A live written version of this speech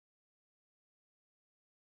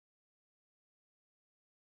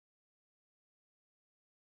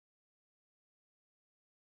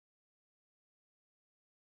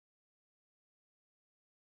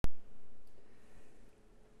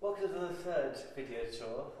Welcome to the third video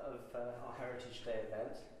tour of our Heritage Day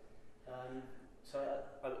event.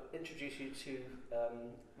 I'll introduce you to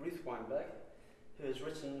Ruth Weinberg, who has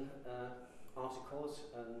written articles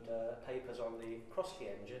and papers on the Crossley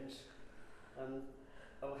Engines.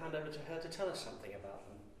 I'll hand over to her to tell us something about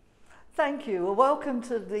them. Thank you. Well, welcome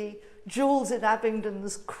to the jewels in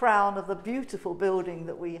Abingdon's crown of the beautiful building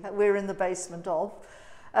that we're in the basement of,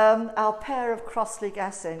 our pair of Crossley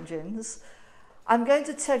gas engines. I'm going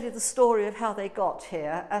to tell you the story of how they got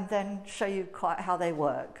here and then show you quite how they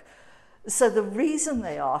work. So the reason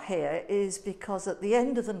they are here is because at the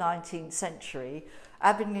end of the 19th century,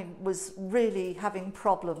 Abingdon was really having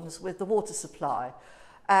problems with the water supply,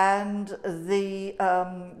 and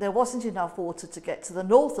there wasn't enough water to get to the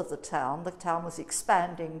north of the town. The town was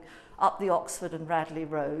expanding up the Oxford and Radley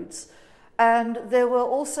roads, and there were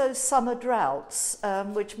also summer droughts,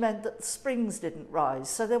 which meant that the springs didn't rise,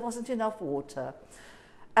 so there wasn't enough water.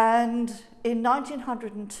 And in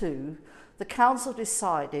 1902, the council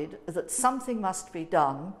decided that something must be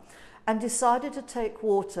done and decided to take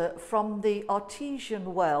water from the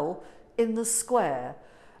artesian well in the square.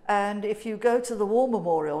 And if you go to the War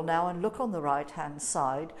Memorial now and look on the right-hand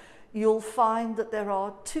side, you'll find that there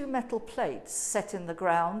are two metal plates set in the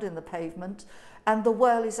ground, in the pavement, and the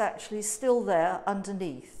well is actually still there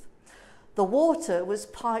underneath. The water was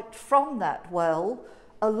piped from that well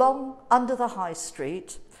along under the high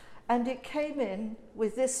street, and it came in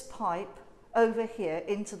with this pipe over here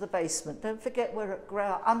into the basement. Don't forget we're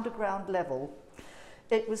at underground level.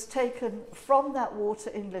 It was taken from that water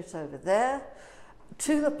inlet over there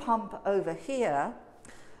to the pump over here,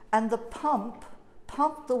 and the pump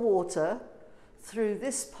pumped the water through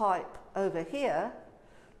this pipe over here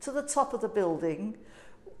to the top of the building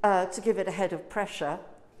to give it a head of pressure.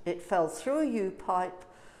 It fell through a U-pipe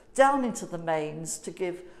down into the mains to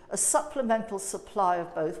give a supplemental supply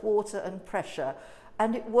of both water and pressure,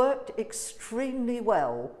 and it worked extremely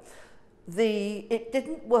well. It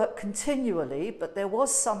didn't work continually, but there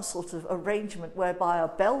was some sort of arrangement whereby a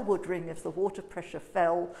bell would ring if the water pressure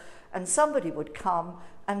fell, and somebody would come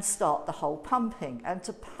and start the whole pumping. And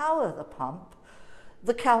to power the pump,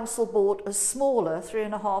 the council bought a smaller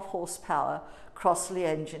 3.5 horsepower Crossley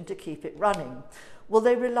engine to keep it running. Well,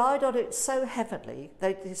 they relied on it so heavily,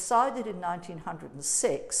 they decided in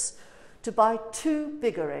 1906 to buy two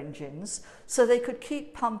bigger engines so they could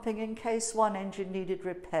keep pumping in case one engine needed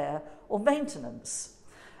repair or maintenance.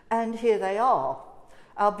 And here they are,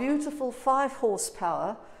 our beautiful 5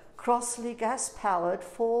 horsepower Crossley gas-powered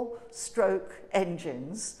 4-stroke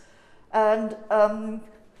engines. And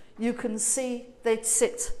you can see they'd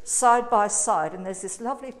sit side by side, and there's this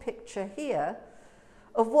lovely picture here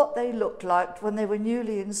of what they looked like when they were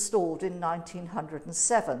newly installed in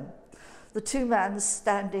 1907. The two men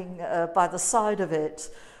standing by the side of it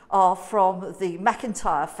are from the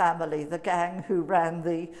McIntyre family, the gang who ran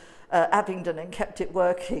the Abingdon and kept it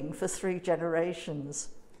working for 3 generations.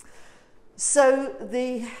 So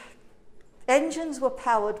the engines were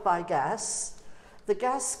powered by gas. The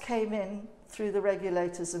gas came in through the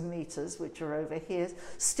regulators and meters, which are over here,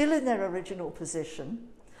 still in their original position.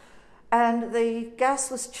 And the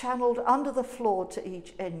gas was channeled under the floor to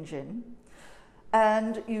each engine.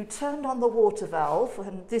 And you turned on the water valve,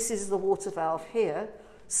 and this is the water valve here,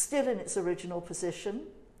 still in its original position.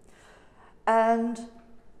 And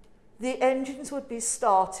the engines would be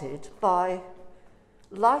started by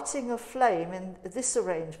lighting a flame in this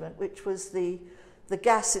arrangement, which was the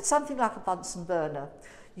gas. It's something like a Bunsen burner.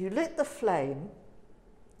 You lit the flame,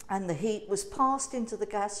 and the heat was passed into the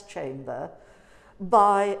gas chamber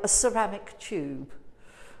by a ceramic tube.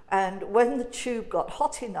 And when the tube got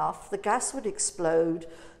hot enough, the gas would explode,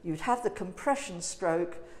 you'd have the compression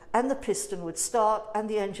stroke, and the piston would start, and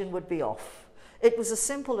the engine would be off. It was as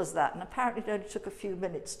simple as that, and apparently it only took a few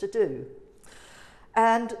minutes to do.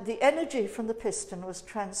 And the energy from the piston was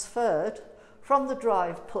transferred from the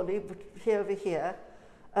drive pulley, here over here,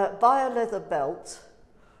 by a leather belt,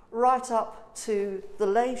 right up to the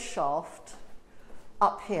lay shaft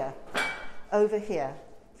up here, over here.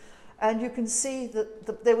 And you can see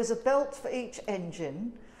that there was a belt for each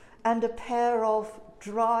engine and a pair of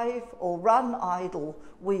drive or run idle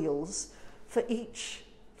wheels for each,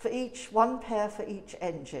 one pair for each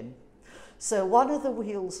engine. So one of the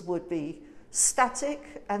wheels would be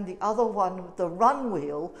static, and the other one, the run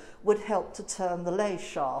wheel, would help to turn the lay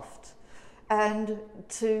shaft. And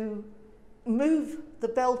to move the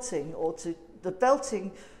belting,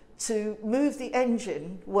 to move the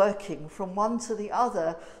engine working from one to the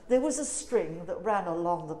other, there was a string that ran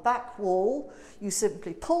along the back wall. You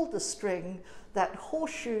simply pulled the string, that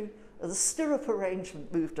horseshoe, the stirrup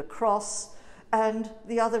arrangement moved across, and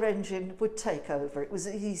the other engine would take over. It was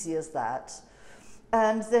as easy as that.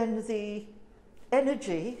 And then the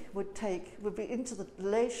energy would be into the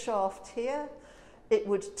lay shaft here. It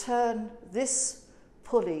would turn this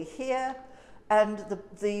pulley here, and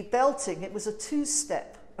the belting, it was a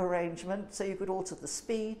two-step arrangement, so you could alter the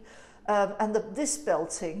speed. And this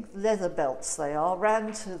belting, leather belts they are,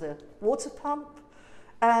 ran to the water pump,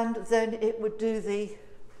 and then it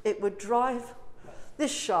would drive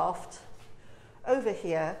this shaft over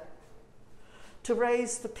here to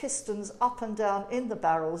raise the pistons up and down in the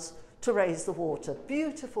barrels to raise the water.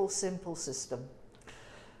 Beautiful, simple system.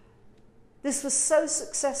 This was so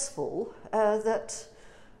successful that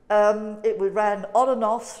it ran on and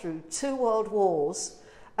off through 2 world wars.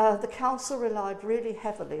 The council relied really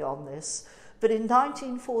heavily on this, but in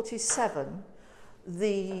 1947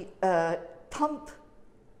 the pump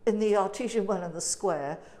in the artesian well in the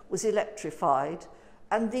square was electrified,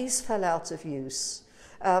 and these fell out of use.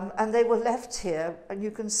 And they were left here, and you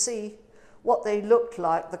can see what they looked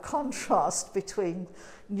like, the contrast between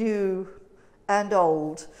new and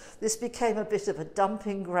old. This became a bit of a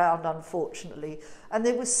dumping ground, unfortunately, and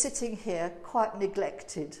they were sitting here quite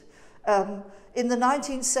neglected. In the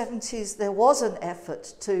 1970s, there was an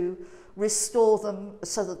effort to restore them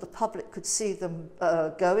so that the public could see them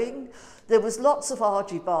going. There was lots of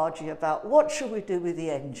argy-bargy about what should we do with the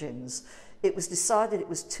engines. It was decided it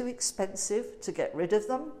was too expensive to get rid of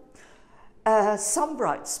them. Some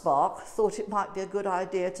bright spark thought it might be a good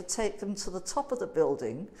idea to take them to the top of the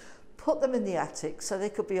building, put them in the attic so they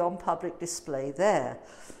could be on public display there.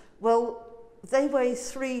 Well, they weigh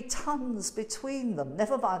 3 tons between them,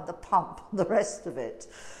 never mind the pump and the rest of it.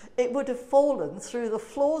 It would have fallen through the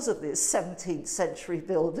floors of this 17th century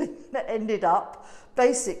building that ended up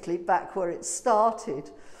basically back where it started.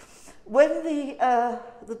 When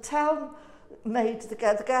the town made, the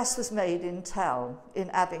gas was made in town,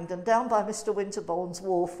 in Abingdon, down by Mr. Winterbourne's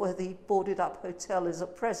wharf where the boarded up hotel is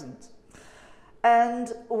at present.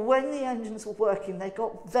 And when the engines were working, they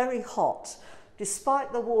got very hot,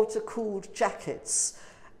 despite the water-cooled jackets.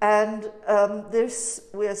 And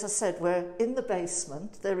as I said, we're in the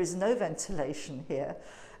basement. There is no ventilation here.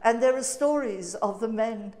 And there are stories of the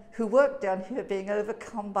men who worked down here being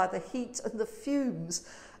overcome by the heat and the fumes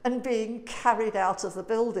and being carried out of the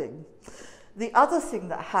building. The other thing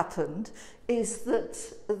that happened is that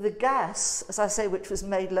the gas, as I say, which was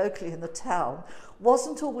made locally in the town,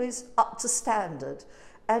 wasn't always up to standard.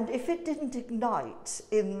 And if it didn't ignite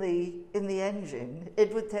in the engine,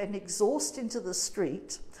 it would then exhaust into the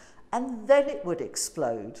street, and then it would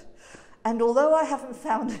explode. And although I haven't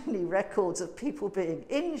found any records of people being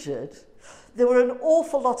injured, there were an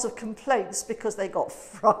awful lot of complaints because they got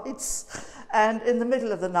frights, and in the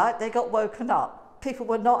middle of the night they got woken up. People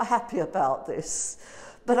were not happy about this.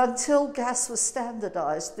 But until gas was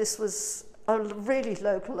standardised, this was a really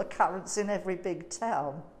local occurrence in every big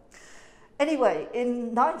town. Anyway,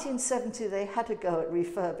 in 1970 they had a go at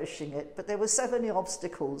refurbishing it, but there were so many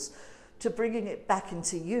obstacles to bringing it back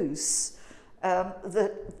into use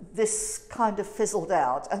that this kind of fizzled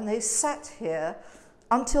out, and they sat here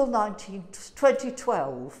until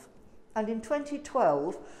 2012. And in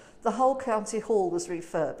 2012, the whole county hall was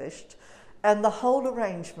refurbished, and the whole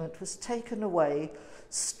arrangement was taken away,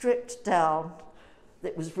 stripped down.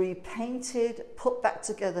 It was repainted, put back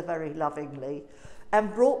together very lovingly,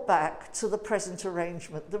 and brought back to the present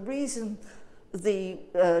arrangement. The reason the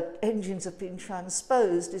engines have been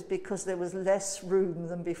transposed is because there was less room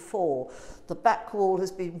than before. The back wall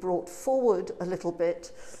has been brought forward a little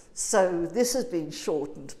bit, so this has been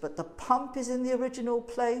shortened, but the pump is in the original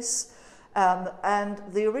place, and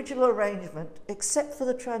the original arrangement, except for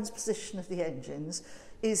the transposition of the engines,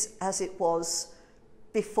 is as it was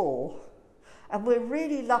before. And we're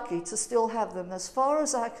really lucky to still have them. As far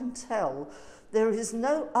as I can tell, there is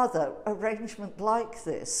no other arrangement like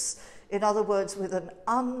this. In other words, with an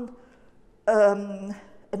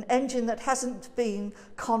engine that hasn't been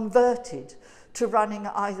converted to running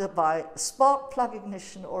either by spark plug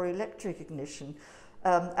ignition or electric ignition,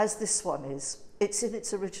 as this one is. It's in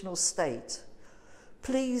its original state.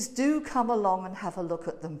 Please do come along and have a look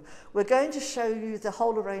at them. We're going to show you the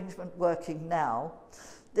whole arrangement working now.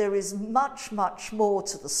 There is much, much more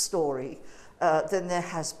to the story than there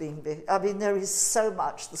has been. I mean, there is so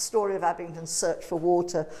much. The story of Abingdon's search for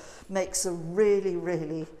water makes a really,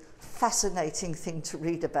 really fascinating thing to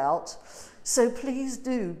read about. So please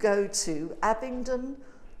do go to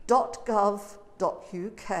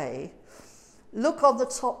abingdon.gov.uk, look on the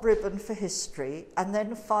top ribbon for history, and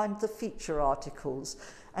then find the feature articles,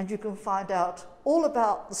 and you can find out all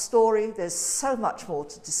about the story. There's so much more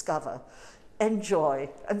to discover. enjoy,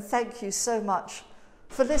 and thank you so much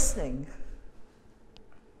for listening.